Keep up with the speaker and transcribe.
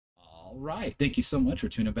All right. Thank you so much for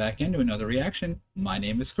tuning back into another reaction. My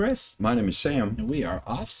name is Chris. My name is Sam. And we are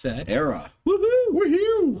Offset Era. Woohoo!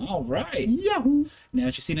 Woohoo! All right. Yahoo! Now,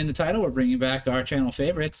 as you've seen in the title, we're bringing back our channel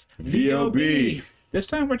favorites, VOB. This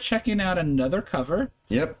time we're checking out another cover.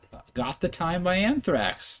 Yep. Got the Time by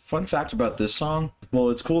Anthrax. Fun fact about this song. Well,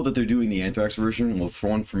 it's cool that they're doing the Anthrax version. Well,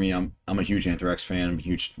 for me, I'm a huge Anthrax fan. I'm a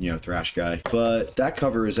huge, thrash guy. But that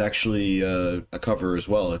cover is actually a cover as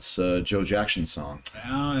well. It's Joe Jackson's song.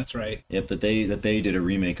 Oh, that's right. Yep, that they did a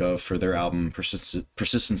remake of for their album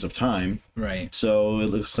Persistence of Time. Right. So it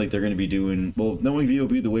looks like they're going to be doing, well, knowing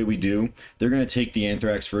VOB the way we do, they're going to take the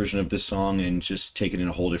Anthrax version of this song and just take it in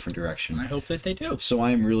a whole different direction. I hope that they do. So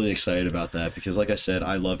I'm really excited about that because, like I said,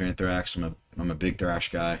 I love Anthrax. I'm a big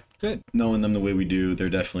thrash guy. Good. Knowing them the way we do, they're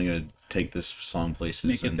definitely going to take this song places.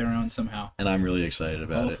 Make it their own somehow. And I'm really excited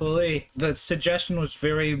about Hopefully. The suggestion was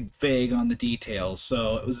very vague on the details,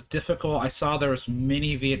 so it was difficult. I saw there was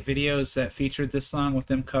many videos that featured this song with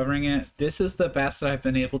them covering it. This is the best that I've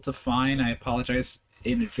been able to find. I apologize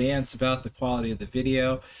in advance about the quality of the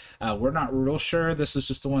video. We're not real sure. This is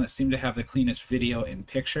just the one that seemed to have the cleanest video in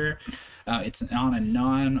picture. It's on a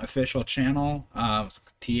non-official channel,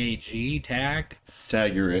 tag.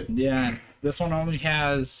 You're it. Yeah, this one only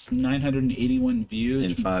has 981 views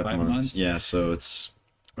in 5 months. Yeah, so it's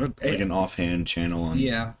like an offhand channel. On...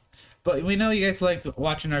 Yeah, but we know you guys like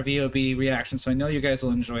watching our VOB reactions, so I know you guys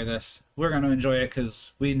will enjoy this. We're going to enjoy it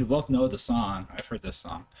because we both know the song. I've heard this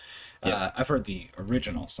song. Yeah. I've heard the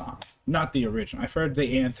original song. Not the original. I've heard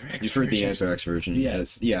the Anthrax version. You've heard the Anthrax version?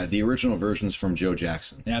 Yes. Yeah, the original version's from Joe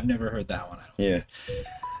Jackson. Yeah, I've never heard that one. Yeah.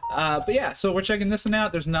 But yeah, so we're checking this one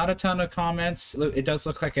out. There's not a ton of comments. It does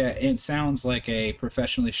look like it sounds like a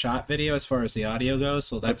professionally shot video as far as the audio goes,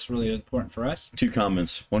 so that's really important for us. 2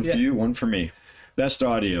 comments. One for you, one for me. Best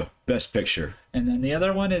audio, best picture. And then the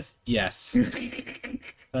other one is yes.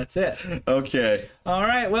 That's it. Okay. All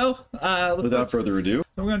right, well, without further ado,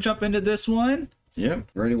 we're going to jump into this one. Yeah.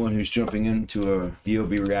 For anyone who's jumping into a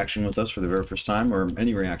VOB reaction with us for the very first time, or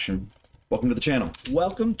any reaction, welcome to the channel.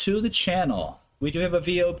 Welcome to the channel. We do have a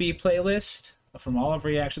VOB playlist from all of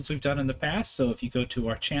reactions we've done in the past, so if you go to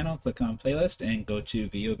our channel, click on playlist, and go to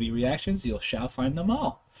VOB reactions, you shall find them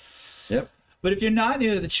all. Yep. But if you're not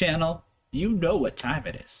new to the channel, you know what time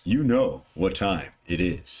it is. You know what time it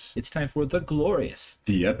is. It's time for the glorious,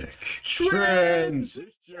 the epic transition.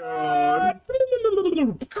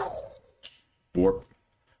 Warp.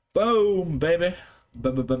 Boom, baby.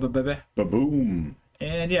 Baby. Ba-boom.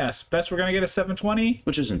 And yes, best we're gonna get a 720,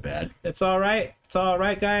 which isn't bad. It's all right. It's all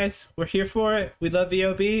right, guys. We're here for it. We love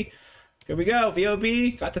VOB. Here we go.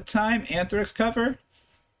 VOB got the Time Anthrax cover.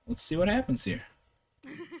 Let's see what happens here.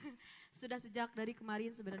 Sudah sejak dari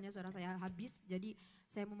kemarin sebenarnya suara saya habis, jadi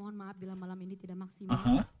saya memohon maaf bila malam ini tidak maksimal.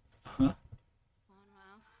 Mohon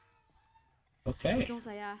maaf. Okay. Untung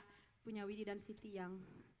saya punya Widi dan Siti yang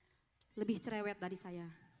lebih cerewet dari saya.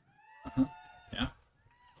 Yeah.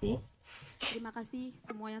 Cool. Terima kasih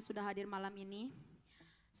semua yang sudah hadir malam ini.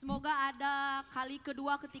 Semoga ada kali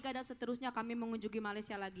kedua, ketiga dan seterusnya kami mengunjungi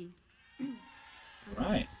Malaysia lagi.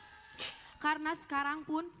 Right. Karena sekarang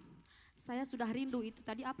pun saya sudah rindu itu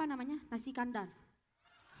tadi apa namanya? Nasi kandar.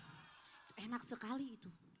 Enak sekali itu.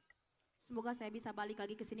 Semoga saya bisa balik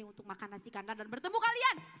lagi ke sini untuk makan nasi kandar dan bertemu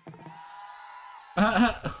kalian.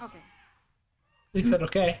 Okay. He said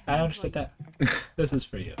okay. I understood that. This is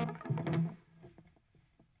for you.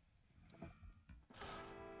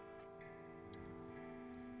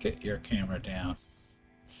 Get your camera down.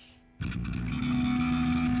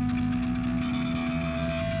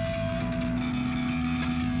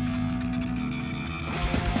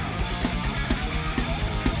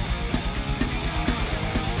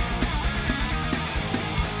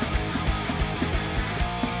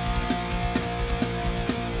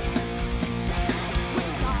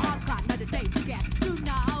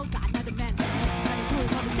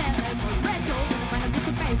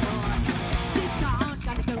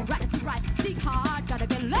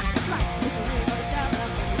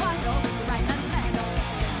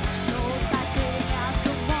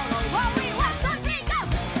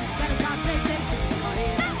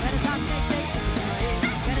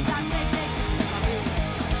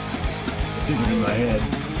 Sticking in my head.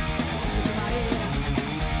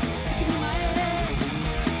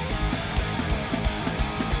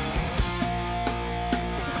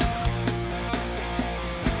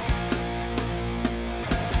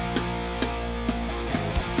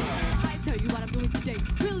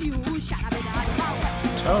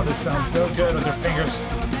 Oh, this sounds no good with her fingers.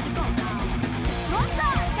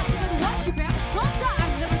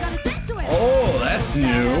 Oh, that's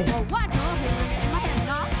new.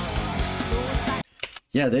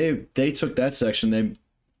 Yeah, they took that section. They,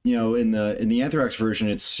 in the Anthrax version,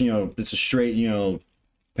 it's it's a straight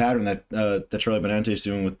pattern that that Charlie Benante is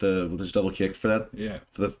doing with his double kick for that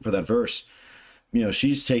for that verse.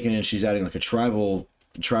 She's taking it and she's adding like a tribal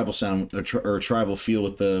sound or tribal feel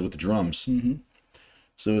with the drums. Mm-hmm.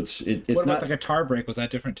 So it's what about not the guitar break? Was that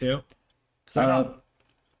different too?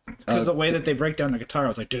 Because the way that they break down the guitar, I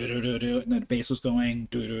was like do do do do, and then the bass was going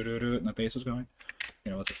do do do do, and the bass was going.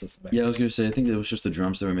 What's this listen back? Yeah, I was gonna say I think it was just the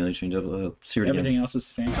drums that were mainly changed up. Let's hear it Everything again. else is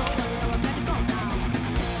the same.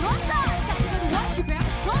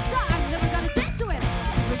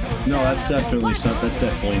 No, that's definitely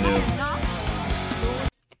new.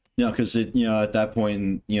 Because at that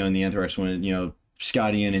point, in the Anthrax when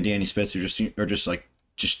Scotty and Danny Spitz are just like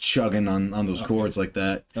chugging on those chords like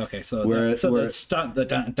that. Okay, so the stunt, the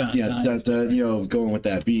dun dun dun, going with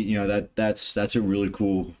that beat, that's a really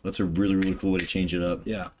cool way to change it up.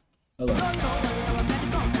 Yeah, I love it.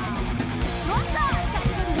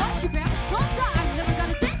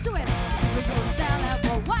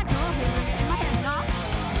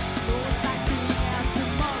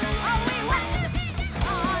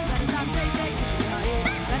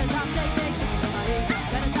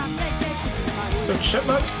 So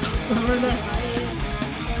chipmunk over there.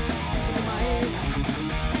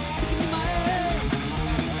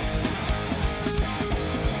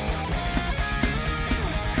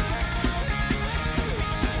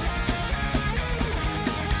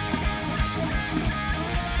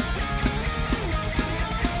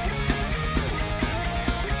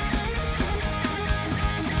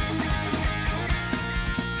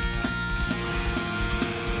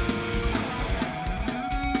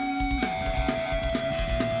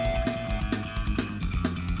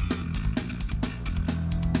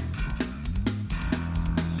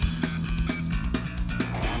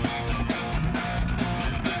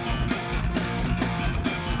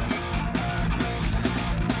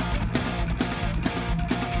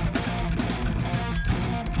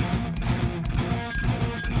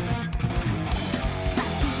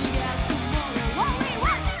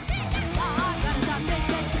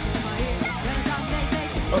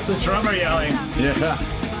 What's the drummer yelling? Yeah.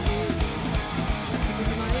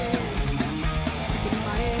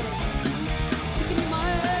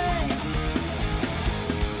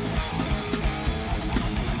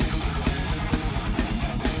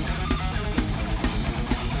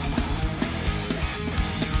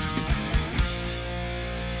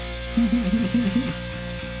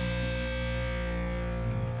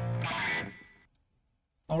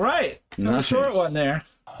 All right, Nice. a short one there.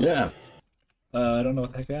 Yeah. I don't know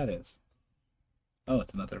what the heck that is. Oh,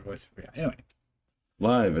 it's another voice for you. Anyway.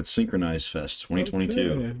 Live at Synchronized Fest 2022.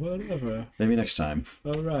 Okay, whatever. Maybe next time.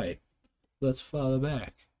 All right. Let's follow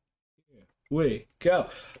back. Here we go.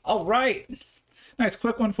 All right. Nice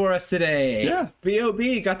quick one for us today. Yeah.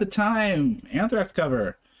 VOB got the time. Anthrax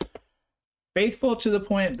cover. Faithful to the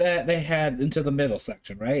point that they had into the middle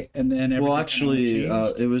section, right? And then Well, actually,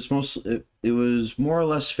 it was more or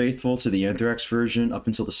less faithful to the Anthrax version up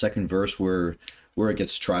until the second verse, where it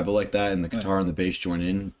gets tribal like that, and the guitar and the bass join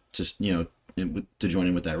in to to join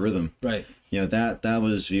in with that rhythm. Right. That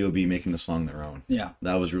was VOB making the song their own. Yeah.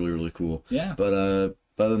 That was really, really cool. Yeah. But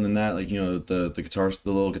other than that, like the guitar,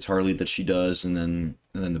 the little guitar lead that she does, and then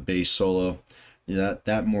the bass solo. Yeah,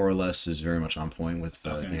 that more or less is very much on point with the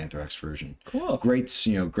Anthrax version. Cool. Great,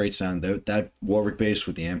 great sound. That Warwick bass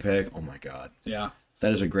with the Ampeg, oh my god. Yeah.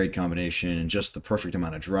 That is a great combination, and just the perfect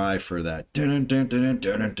amount of drive for that that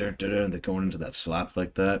going into that slap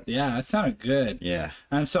like that. Yeah, it sounded good. Yeah.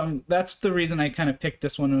 And so that's the reason I kind of picked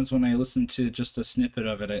this one, was when I listened to just a snippet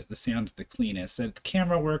of it, the sounded the cleanest. The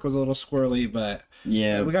camera work was a little squirrely, but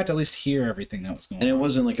yeah, we got to at least hear everything that was going on. And it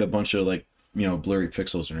wasn't like a bunch of like blurry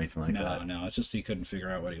pixels or anything like that. No, it's just he couldn't figure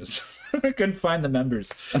out what he was. Couldn't find the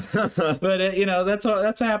members. But that's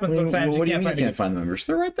what happens sometimes. What do you mean you can't find the members?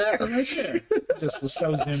 They're right there. They're right there. Just was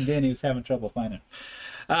so zoomed in, he was having trouble finding.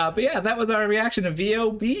 But yeah, that was our reaction to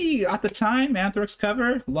VOB at the time. Anthrax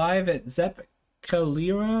cover live at Zepp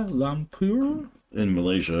Kuala Lumpur in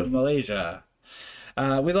Malaysia.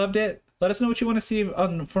 We loved it. Let us know what you want to see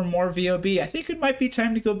for more VOB. I think it might be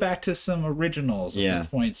time to go back to some originals at this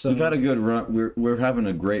point. So we've had a good run. We're having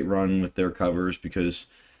a great run with their covers, because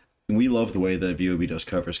we love the way that VOB does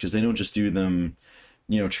covers, because they don't just do them,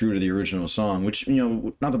 true to the original song, which,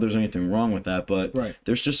 not that there's anything wrong with that, but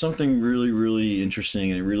there's just something really, really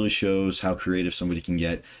interesting, and it really shows how creative somebody can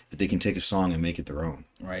get if they can take a song and make it their own.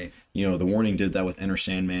 Right. The Warning did that with Enter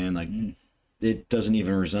Sandman. Like, it doesn't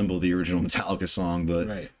even resemble the original Metallica song,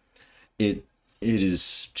 but it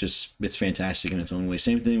is just, it's fantastic in its own way.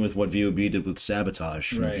 Same thing with what VOB did with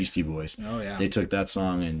Sabotage from Right. Beastie Boys. Oh yeah. They took that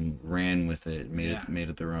song and ran with it, Yeah. made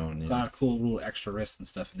it their own. A Yeah. lot of cool little extra riffs and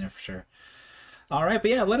stuff in there for sure. All right,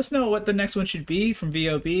 but yeah, let us know what the next one should be from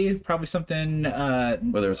VOB. Probably something.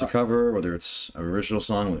 Whether it's a cover, whether it's an original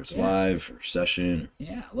song, whether it's live or session.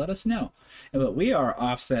 Yeah, let us know. But we are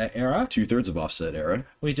Offset Era. 2/3 of Offset Era.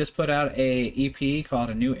 We just put out a EP called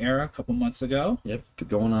A New Era a couple months ago. Yep, they're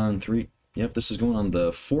going on 3. Yep, this is going on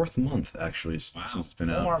the 4th month actually since it's been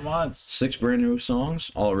 4 out. more months. 6 brand new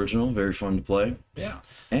songs, all original, very fun to play. Yeah.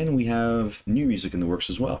 And we have new music in the works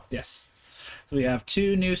as well. Yes. So we have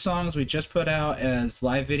 2 new songs we just put out as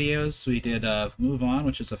live videos. We did Move On,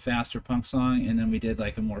 which is a faster punk song, and then we did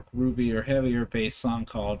like a more groovy or heavier bass song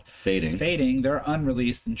called Fading. Fading. They're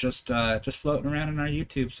unreleased and just floating around on our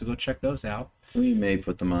YouTube, so go check those out. We may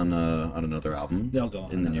put them on another album. They'll go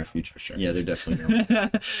on in the near another future for sure. Yeah, they're definitely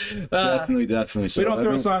going. definitely. So We don't throw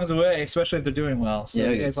everyone- songs away, especially if they're doing well. So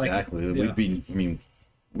Yeah, you guys exactly. Like, We'd be. I mean,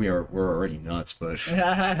 we're already nuts, but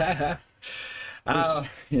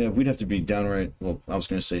yeah, we'd have to be downright. Well, I was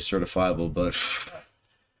going to say certifiable, but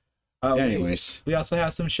anyways, we also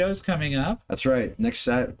have some shows coming up. that's right. Next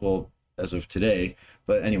Saturday, well, as of today,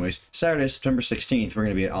 but anyways, Saturday, September 16th, we're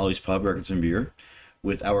going to be at Ollie's Pub, Records and Beer,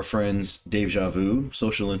 with our friends Deja Vu,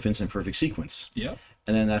 Social Infants, and Perfect Sequence. Yep.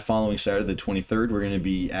 And then that following Saturday, the 23rd, we're going to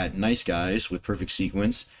be at Nice Guys with Perfect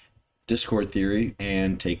Sequence, Discord Theory,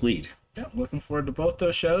 and Take Lead. Yeah, looking forward to both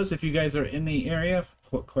those shows. If you guys are in the area,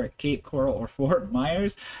 Cape Coral or Fort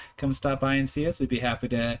Myers, come stop by and see us. We'd be happy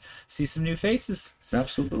to see some new faces.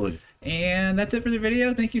 Absolutely. And that's it for the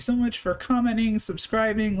video. Thank you so much for commenting,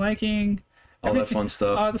 subscribing, liking. All that fun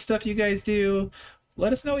stuff. All the stuff you guys do.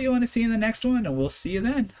 Let us know what you want to see in the next one, and we'll see you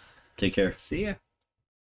then. Take care. See ya.